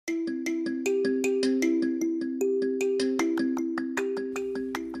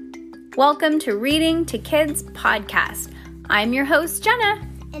Welcome to Reading to Kids podcast. I'm your host, Jenna.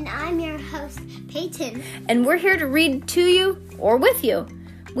 And I'm your host, Peyton. And we're here to read to you or with you.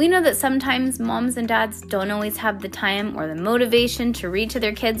 We know that sometimes moms and dads don't always have the time or the motivation to read to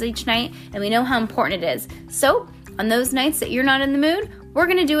their kids each night, and we know how important it is. So, on those nights that you're not in the mood, we're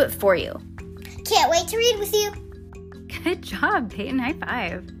going to do it for you. Can't wait to read with you. Good job, Peyton. High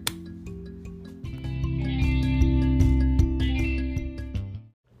five.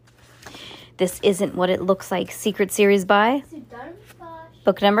 This Isn't What It Looks Like Secret Series by?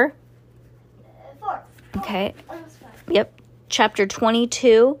 Book number? 4. Okay. Yep. Chapter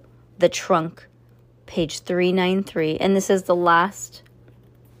 22, The Trunk, page 393. And this is the last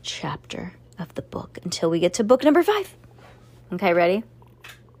chapter of the book until we get to book number 5. Okay, ready?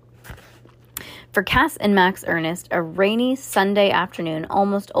 For Cass and Max Ernest, a rainy Sunday afternoon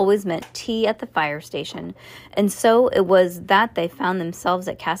almost always meant tea at the fire station. And so it was that they found themselves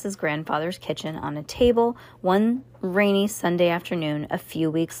at Cass's grandfather's kitchen on a table one rainy Sunday afternoon a few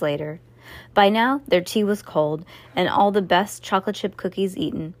weeks later. By now, their tea was cold and all the best chocolate chip cookies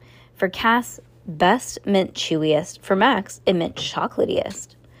eaten. For Cass, best meant chewiest. For Max, it meant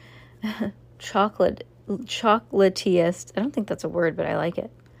chocolatiest. Chocolatiest. I don't think that's a word, but I like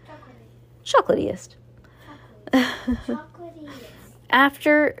it. Chocolatiest.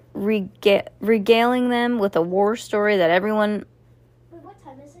 After regaling them with a war story that everyone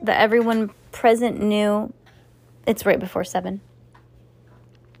present knew, it's right before 7.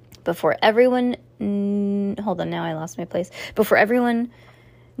 Before everyone, hold on, now I lost my place. Before everyone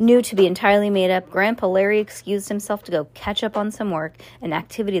knew to be entirely made up, Grandpa Larry excused himself to go catch up on some work, an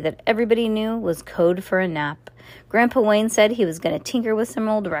activity that everybody knew was code for a nap. Grandpa Wayne said he was going to tinker with some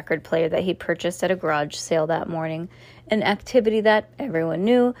old record player that he purchased at a garage sale that morning, an activity that everyone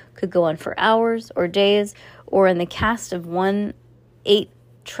knew could go on for hours or days, or in the cast of one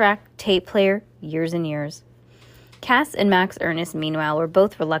 8-track tape player, years and years. Cass and Max Ernest, meanwhile, were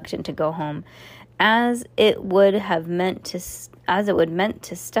both reluctant to go home, as it would meant to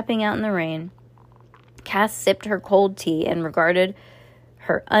stepping out in the rain. Cass sipped her cold tea and regarded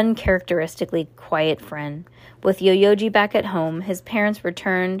her uncharacteristically quiet friend. With Yo-Yoji back at home, his parents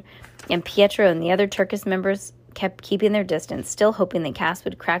returned, and Pietro and the other Turkish members kept keeping their distance, still hoping that Cass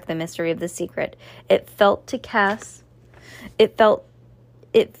would crack the mystery of the secret. It felt to Cass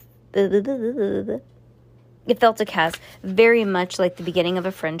very much like the beginning of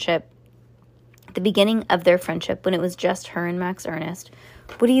a friendship, the beginning of their friendship when it was just her and Max Ernest.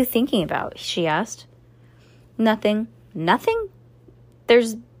 "What are you thinking about?" she asked. Nothing. Nothing?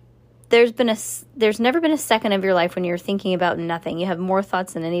 There's never been a second of your life when you're thinking about nothing. You have more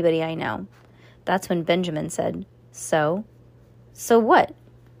thoughts than anybody I know. That's when Benjamin said, So what?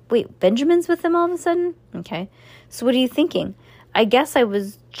 Wait, Benjamin's with them all of a sudden? Okay. So what are you thinking? I guess I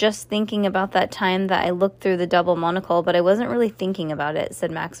was just thinking about that time that I looked through the double monocle, but I wasn't really thinking about it, said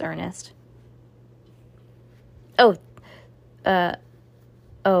Max Ernest.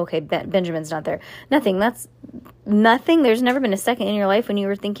 Okay, Benjamin's not there. Nothing, that's nothing. There's never been a second in your life when you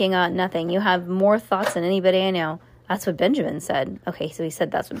were thinking nothing. You have more thoughts than anybody I know. That's what Benjamin said. Okay, so he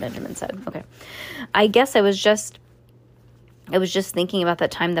said that's what Benjamin said. Okay. I guess I was just thinking about that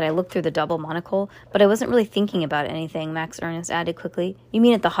time that I looked through the double monocle, but I wasn't really thinking about anything, Max Ernest added quickly. You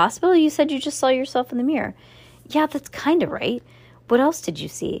mean at the hospital? You said you just saw yourself in the mirror. Yeah, that's kind of right. What else did you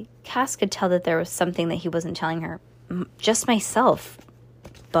see? Cass could tell that there was something that he wasn't telling her. Just myself.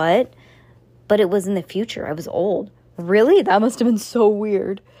 But it was in the future. I was old. Really? That must have been so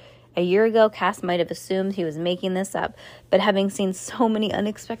weird. A year ago, Cass might have assumed he was making this up, but having seen so many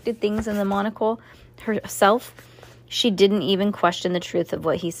unexpected things in the monocle herself, she didn't even question the truth of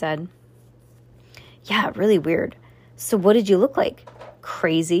what he said. Yeah, really weird. So what did you look like?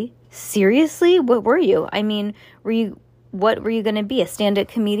 Crazy? Seriously? What were you? I mean, what were you going to be, a stand-up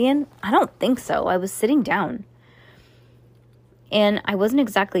comedian? I don't think so. I was sitting down. And I wasn't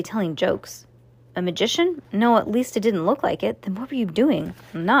exactly telling jokes. A magician? No, at least it didn't look like it. Then what were you doing?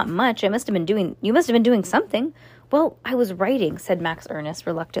 Not much. You must have been doing something. Well, I was writing, said Max Ernest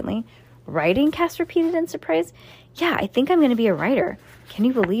reluctantly. Writing? Cass repeated in surprise. Yeah, I think I'm going to be a writer. Can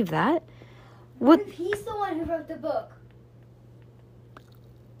you believe that? What if he's the one who wrote the book?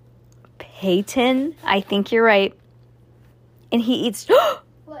 Peyton, I think you're right. And he eats...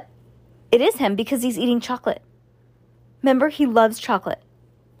 What? It is him because he's eating chocolate. Remember, he loves chocolate.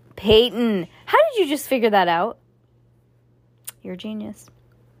 Peyton, how did you just figure that out? You're a genius.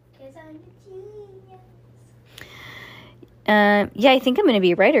 Because I'm a genius. Yeah, I think I'm going to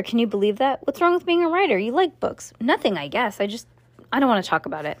be a writer. Can you believe that? What's wrong with being a writer? You like books. Nothing, I guess. I don't want to talk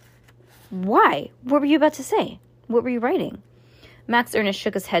about it. Why? What were you about to say? What were you writing? Max Ernest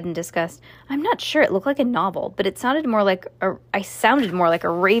shook his head in disgust. I'm not sure. It looked like a novel, but it sounded more like I sounded more like a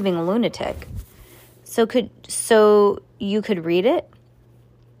raving lunatic. So you could read it?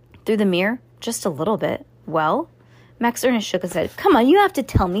 Through the mirror? Just a little bit. Well? Max Ernest shook his head. Come on, you have to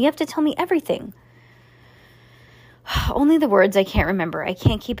tell me. You have to tell me everything. Only the words I can't remember. I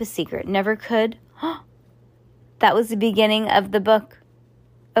can't keep a secret. Never could. That was the beginning of the book.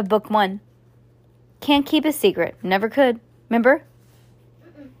 Of book 1. Can't keep a secret. Never could. Remember?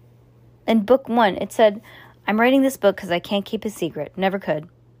 In book 1, it said, I'm writing this book because I can't keep a secret. Never could.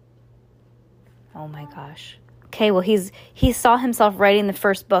 Oh my gosh. Okay, well, he saw himself writing the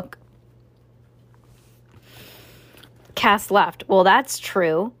first book. Cass laughed. Well, that's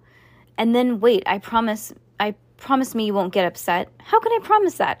true. And then, wait, promise me you won't get upset. How can I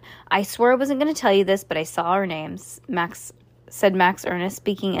promise that? I swore I wasn't going to tell you this, but I saw our names. Max Ernest,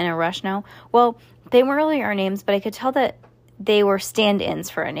 speaking in a rush now. Well, they weren't really our names, but I could tell that they were stand-ins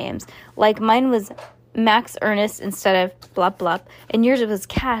for our names. Like mine was Max Ernest instead of Blup Blup, and yours was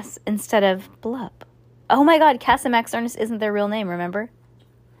Cass instead of Blup. Oh my God, Cass and Max Ernest isn't their real name, remember?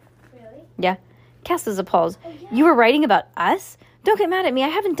 Really? Yeah. Cass was appalled. Oh, yeah. You were writing about us? Don't get mad at me. I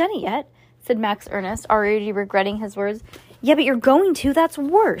haven't done it yet, said Max Ernest, already regretting his words. Yeah, but you're going to. That's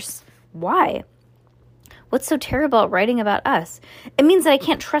worse. Why? What's so terrible about writing about us? It means that I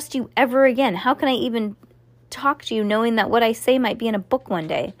can't trust you ever again. How can I even talk to you knowing that what I say might be in a book one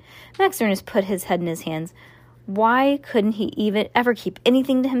day? Max Ernest put his head in his hands. Why couldn't he even ever keep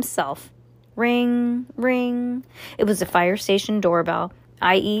anything to himself? Ring, ring. It was the fire station doorbell,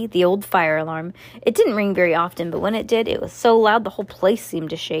 i.e. the old fire alarm. It didn't ring very often, but when it did, it was so loud the whole place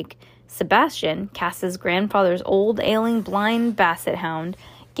seemed to shake. Sebastian, Cass's grandfather's old, ailing, blind basset hound,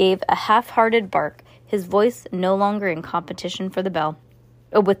 gave a half-hearted bark, his voice no longer in competition for the bell.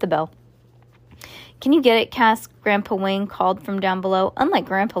 With the bell. Can you get it, Cass? Grandpa Wayne called from down below. Unlike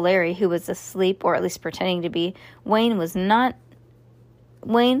Grandpa Larry, who was asleep, or at least pretending to be, Wayne was not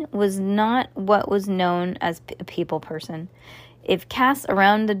what was known as a people person. If Cass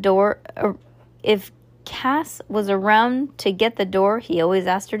was around to get the door, he always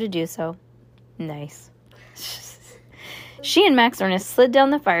asked her to do so. Nice. She and Max Ernest slid down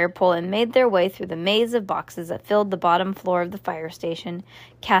the fire pole and made their way through the maze of boxes that filled the bottom floor of the fire station.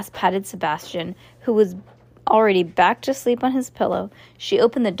 Cass patted Sebastian, who was already back to sleep on his pillow. She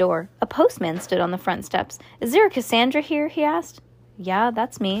opened the door. A postman stood on the front steps. Is there a Cassandra here? He asked. Yeah,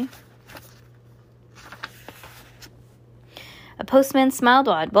 that's me. A postman smiled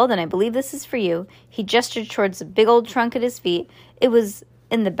odd. Well, then I believe this is for you. He gestured towards the big old trunk at his feet. It was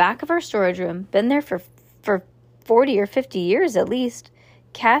in the back of our storage room. Been there for 40 or 50 years at least.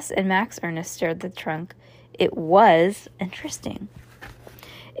 Cass and Max Ernest stared at the trunk. It was interesting.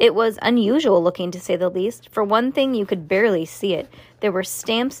 It was unusual looking, to say the least. For one thing, you could barely see it. There were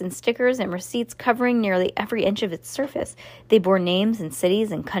stamps and stickers and receipts covering nearly every inch of its surface. They bore names and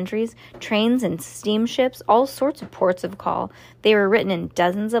cities and countries, trains and steamships, all sorts of ports of call. They were written in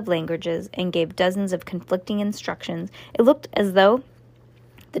dozens of languages and gave dozens of conflicting instructions. It looked as though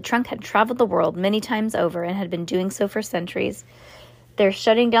the trunk had traveled the world many times over and had been doing so for centuries. They're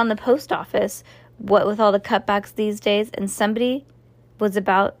shutting down the post office, what with all the cutbacks these days, and somebody was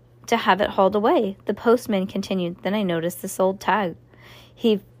about to have it hauled away. The postman continued. Then I noticed this old tag.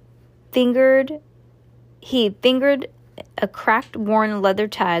 He fingered a cracked, worn leather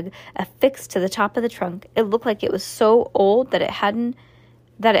tag affixed to the top of the trunk. It looked like it was so old that it hadn't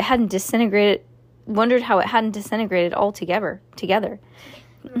disintegrated. Wondered how it hadn't disintegrated altogether.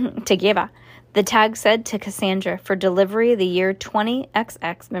 Together. The tag said to Cassandra for delivery the year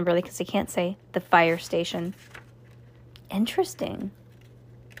 20XX. Remember, because I can't say the fire station. Interesting.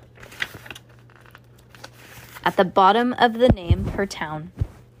 At the bottom of the name, her town.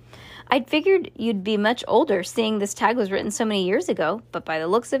 I'd figured you'd be much older, seeing this tag was written so many years ago, but by the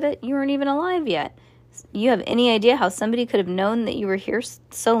looks of it, you weren't even alive yet. You have any idea how somebody could have known that you were here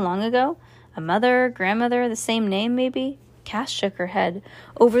so long ago? A mother, grandmother, the same name, maybe? Cass shook her head.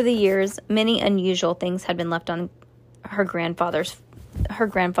 Over the years, many unusual things had been left on her grandfather's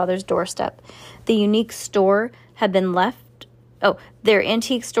doorstep. The unique store had been left. Oh, their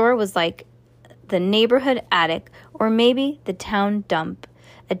antique store was like the neighborhood attic, or maybe the town dump.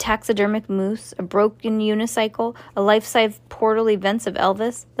 A taxidermic moose, a broken unicycle, a life-size portal events of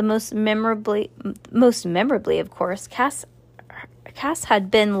Elvis. The most memorably, of course, Cass had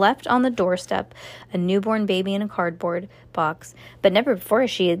been left on the doorstep, a newborn baby in a cardboard box, but never before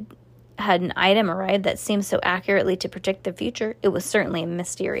she had an item arrived that seemed so accurately to predict the future. It was certainly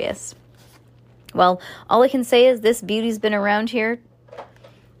mysterious. Well, all I can say is this beauty's been around here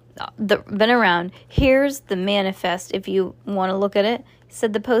been around. Here's the manifest if you want to look at it,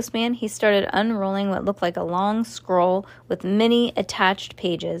 said the postman. He started unrolling what looked like a long scroll with many attached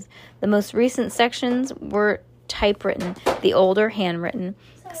pages. The most recent sections were typewritten, the older handwritten.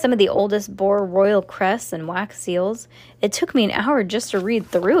 Some of the oldest bore royal crests and wax seals. It took me an hour just to read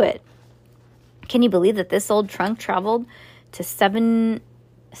through it. Can you believe that this old trunk traveled to seven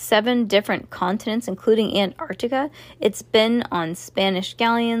different continents, including Antarctica? It's been on Spanish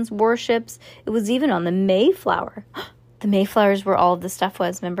galleons, warships. It was even on the Mayflower. The Mayflower's where all of the stuff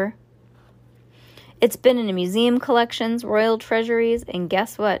was, remember? It's been in museum collections, royal treasuries, and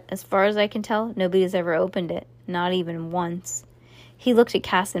guess what? As far as I can tell, nobody's ever opened it. Not even once. He looked at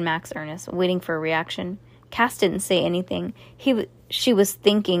Cass and Max Ernest, waiting for a reaction. Cass didn't say anything. She was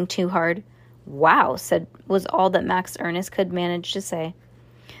thinking too hard. Wow, was all that Max Ernest could manage to say.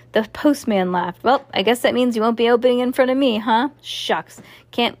 The postman laughed. Well, I guess that means you won't be opening in front of me, huh? Shucks.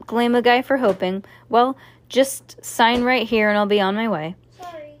 Can't blame a guy for hoping. Well, just sign right here and I'll be on my way.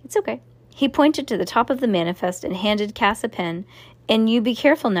 Sorry. It's okay. He pointed to the top of the manifest and handed Cass a pen. And you be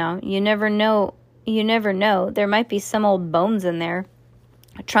careful now. You never know. There might be some old bones in there.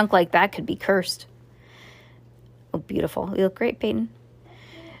 A trunk like that could be cursed. Oh, beautiful. You look great, Peyton.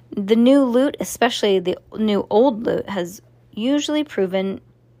 The new loot, especially the new old loot, has usually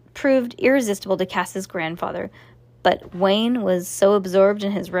proved irresistible to Cass's grandfather. But Wayne was so absorbed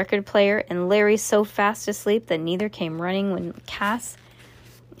in his record player and Larry so fast asleep that neither came running when Cass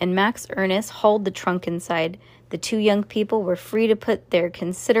and Max Ernest hauled the trunk inside. The two young people were free to put their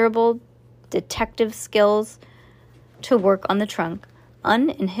considerable detective skills to work on the trunk,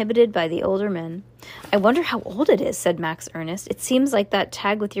 uninhibited by the older men. I wonder how old it is, said Max Ernest. It seems like that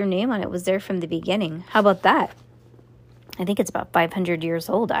tag with your name on it was there from the beginning. How about that? I think it's about 500 years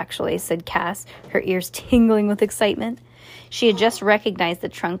old, actually, said Cass, her ears tingling with excitement. She had just recognized the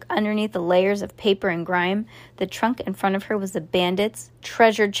trunk underneath the layers of paper and grime. The trunk in front of her was the bandit's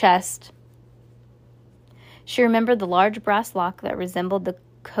treasure chest. She remembered the large brass lock that resembled the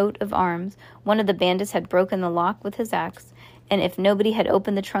coat of arms. One of the bandits had broken the lock with his axe, and if nobody had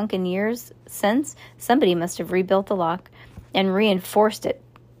opened the trunk in years since, somebody must have rebuilt the lock and reinforced it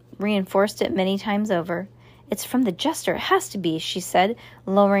many times over. It's from the jester, it has to be, she said,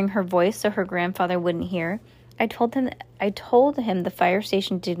 lowering her voice so her grandfather wouldn't hear. I told him the fire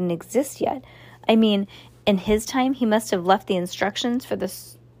station didn't exist yet. I mean, in his time, he must have left the instructions for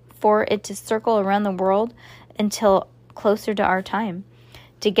it to circle around the world until closer to our time.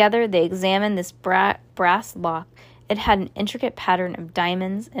 Together, they examined this brass lock. It had an intricate pattern of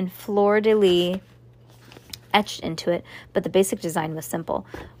diamonds and fleur-de-lis etched into it, but the basic design was simple.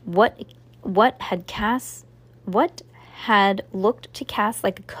 What had looked to Cass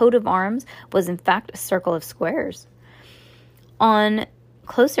like a coat of arms was in fact a circle of squares. On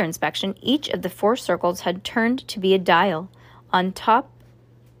closer inspection, each of the 4 circles had turned to be a dial. On top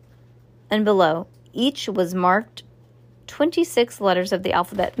and below, each was marked 26 letters of the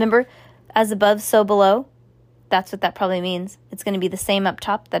alphabet. Remember, as above, so below? That's what that probably means. It's going to be the same up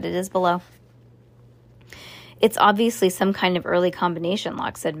top that it is below. It's obviously some kind of early combination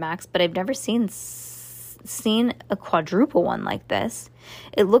lock, said Max, but I've never seen a quadruple one like this.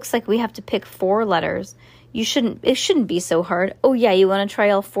 It looks like we have to pick 4 letters. It shouldn't be so hard. Oh yeah, you want to try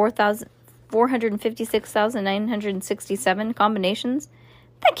all 456,967 combinations?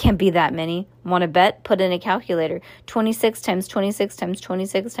 That can't be that many. Want to bet? Put in a calculator. 26 times 26 times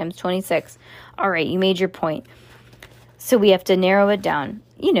 26 times 26. All right, you made your point. So we have to narrow it down.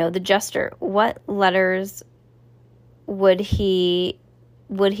 You know, the jester. What letters would he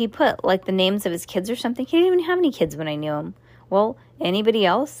put? Like the names of his kids or something? He didn't even have any kids when I knew him. Well, anybody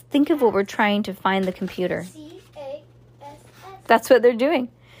else? Think of what we're trying to find the computer. C-A-S-S. That's what they're doing.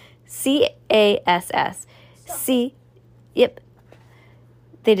 C-A-S-S. C. Yep.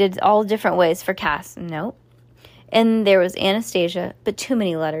 They did all different ways for Cass. Nope. And there was Anastasia, but too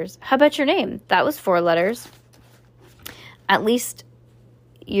many letters. How about your name? That was 4 letters. At least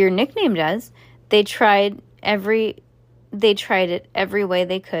your nickname does. They tried it every way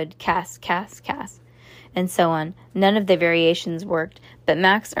they could. Cass, Cass, Cass, and so on. None of the variations worked, but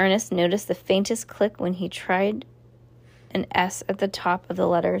Max Ernest noticed the faintest click when he tried an S at the top of the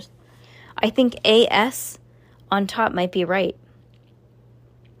letters. I think A-S on top might be right.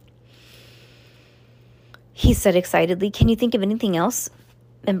 He said excitedly, can you think of anything else?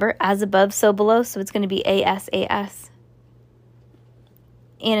 Remember, as above, so below, so it's going to be A-S-A-S.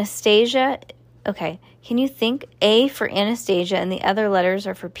 Anastasia, okay, can you think? A for Anastasia and the other letters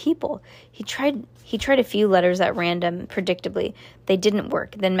are for people. He tried a few letters at random, predictably. They didn't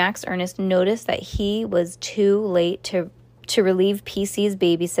work. Then Max Ernest noticed that he was too late to to relieve PC's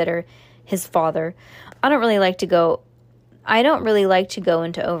babysitter, his father. I don't really like to go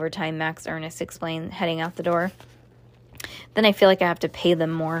into overtime, Max Ernest explained, heading out the door. Then I feel like I have to pay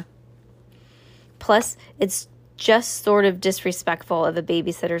them more. Plus, it's just sort of disrespectful of a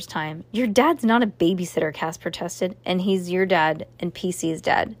babysitter's time. Your dad's not a babysitter, Cass protested, and he's your dad and PC's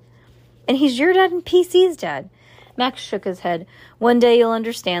dad. And he's your dad and PC's dad. Max shook his head. One day you'll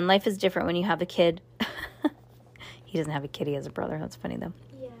understand. Life is different when you have a kid. He doesn't have a kid. He has a brother. That's funny, though.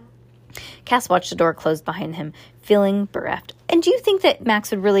 Yeah. Cass watched the door close behind him, feeling bereft. And do you think that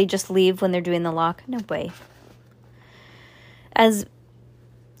Max would really just leave when they're doing the lock? No way. As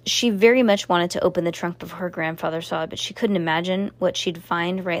she very much wanted to open the trunk before her grandfather saw it, but she couldn't imagine what she'd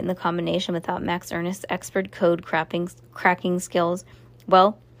find right in the combination without Max Ernest's expert code cracking skills.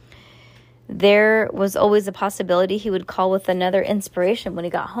 Well, there was always a possibility he would call with another inspiration when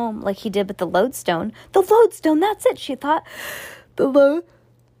he got home, like he did with the lodestone. The lodestone, that's it, she thought. The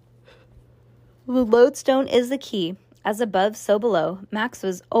lodestone is the key. As above, so below. Max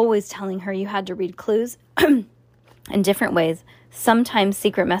was always telling her you had to read clues in different ways. Sometimes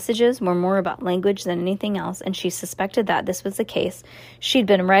secret messages were more about language than anything else, and she suspected that this was the case. She'd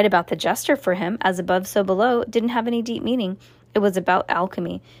been right about the gesture for him, as above, so below, didn't have any deep meaning. It was about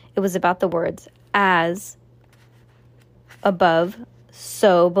alchemy. It was about the words, as above,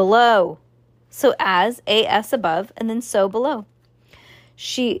 so below. So as, A-S above, and then so below.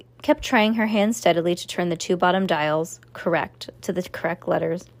 She kept trying her hand steadily to turn the two bottom dials correct to the correct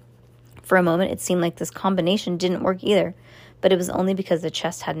letters. For a moment, it seemed like this combination didn't work either, but it was only because the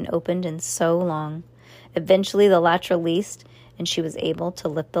chest hadn't opened in so long. Eventually, the latch released, and she was able to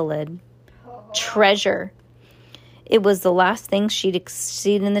lift the lid. Treasure! It was the last thing she'd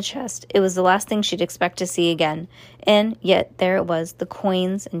see in the chest. It was the last thing she'd expect to see again. And yet there it was, the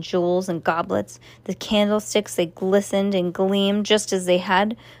coins and jewels and goblets, the candlesticks, they glistened and gleamed just as they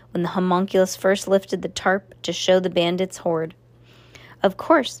had when the homunculus first lifted the tarp to show the bandits' hoard. Of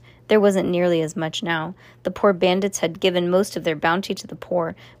course, there wasn't nearly as much now. The poor bandits had given most of their bounty to the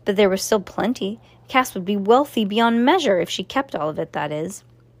poor, but there was still plenty. Cass would be wealthy beyond measure if she kept all of it, that is.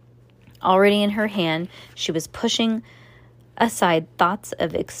 Already in her hand, she was pushing aside thoughts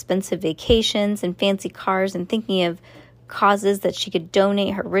of expensive vacations and fancy cars and thinking of causes that she could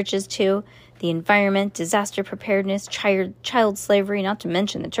donate her riches to, the environment, disaster preparedness, child slavery, not to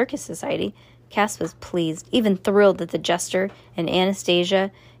mention the Turkish Society. Cass was pleased, even thrilled that the jester and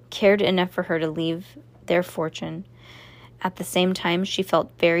Anastasia cared enough for her to leave their fortune. At the same time, she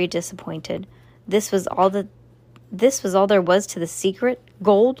felt very disappointed. This was all there was to the secret,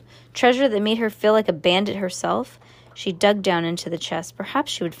 gold, treasure that made her feel like a bandit herself. She dug down into the chest. Perhaps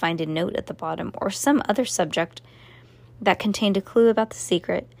she would find a note at the bottom or some other subject that contained a clue about the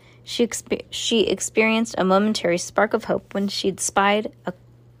secret. She experienced a momentary spark of hope when she'd spied a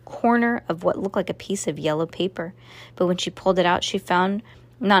corner of what looked like a piece of yellow paper. But when she pulled it out, she found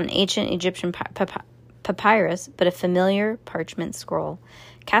not an ancient Egyptian papyrus, but a familiar parchment scroll.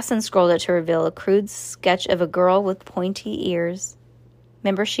 Cass unscrolled it to reveal a crude sketch of a girl with pointy ears.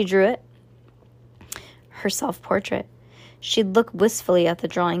 Remember she drew it? Her self-portrait. She'd look wistfully at the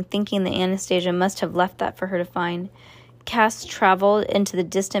drawing, thinking that Anastasia must have left that for her to find. Cass traveled into the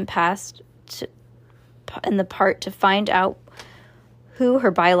distant past to find out who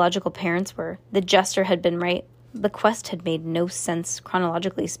her biological parents were. The jester had been right. The quest had made no sense,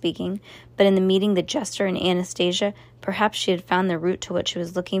 chronologically speaking, but in the meeting the jester and Anastasia, perhaps she had found the route to what she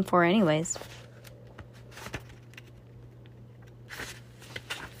was looking for anyways.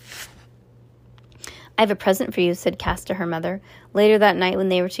 I have a present for you, said Cass to her mother. Later that night when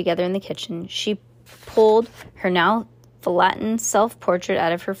they were together in the kitchen, she pulled her now flattened self-portrait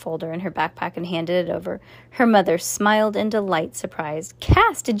out of her folder in her backpack and handed it over. Her mother smiled in delight, surprised.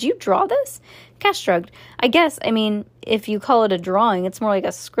 Cass, did you draw this? Cass shrugged. I guess, if you call it a drawing, it's more like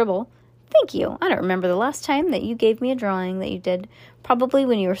a scribble. Thank you. I don't remember the last time that you gave me a drawing that you did. Probably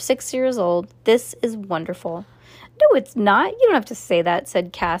when you were 6 years old. This is wonderful. No, it's not. You don't have to say that,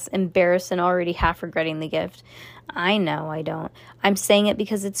 said Cass, embarrassed and already half regretting the gift. I know I don't. I'm saying it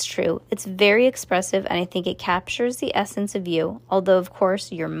because it's true. It's very expressive, and I think it captures the essence of you, although, of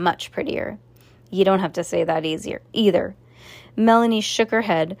course, you're much prettier. You don't have to say that either. Melanie shook her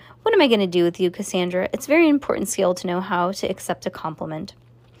head. What am I going to do with you, Cassandra? It's a very important skill to know how to accept a compliment.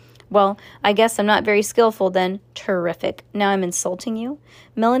 Well, I guess I'm not very skillful then. Terrific. Now I'm insulting you?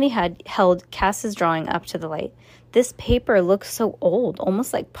 Melanie had held Cass's drawing up to the light. This paper looks so old,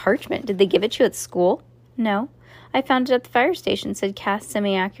 almost like parchment. Did they give it to you at school? No. I found it at the fire station, said Cass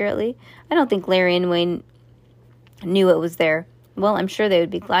semi-accurately. I don't think Larry and Wayne knew it was there. Well, I'm sure they would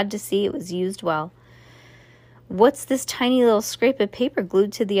be glad to see it was used well. What's this tiny little scrape of paper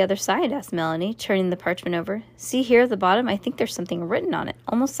glued to the other side? Asked Melanie, turning the parchment over. See here at the bottom? I think there's something written on it,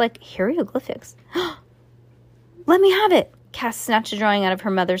 almost like hieroglyphics. Let me have it. Cass snatched a drawing out of her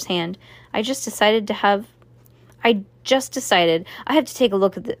mother's hand. I have to take a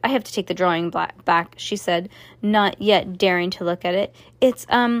look at I have to take the drawing back, she said, not yet daring to look at it. It's,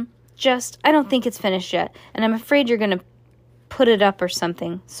 I don't think it's finished yet, and I'm afraid you're going to put it up or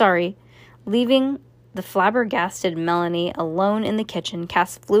something. Sorry. Leaving the flabbergasted Melanie alone in the kitchen,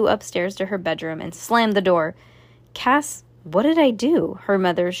 Cass flew upstairs to her bedroom and slammed the door. Cass, what did I do? Her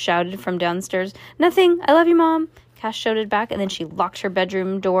mother shouted from downstairs. Nothing. I love you, Mom. Cass shouted back, and then she locked her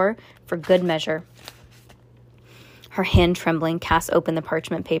bedroom door for good measure. Her hand trembling, Cass opened the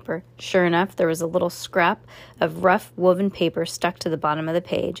parchment paper. Sure enough, there was a little scrap of rough woven paper stuck to the bottom of the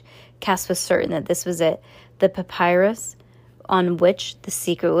page. Cass was certain that this was it, the papyrus on which the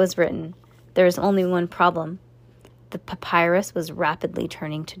secret was written. There was only one problem. The papyrus was rapidly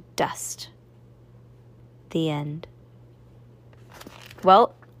turning to dust. The end.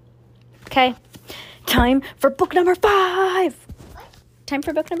 Well, okay. Time for book number 5. What? Time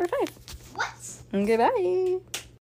for book number 5. What? Goodbye.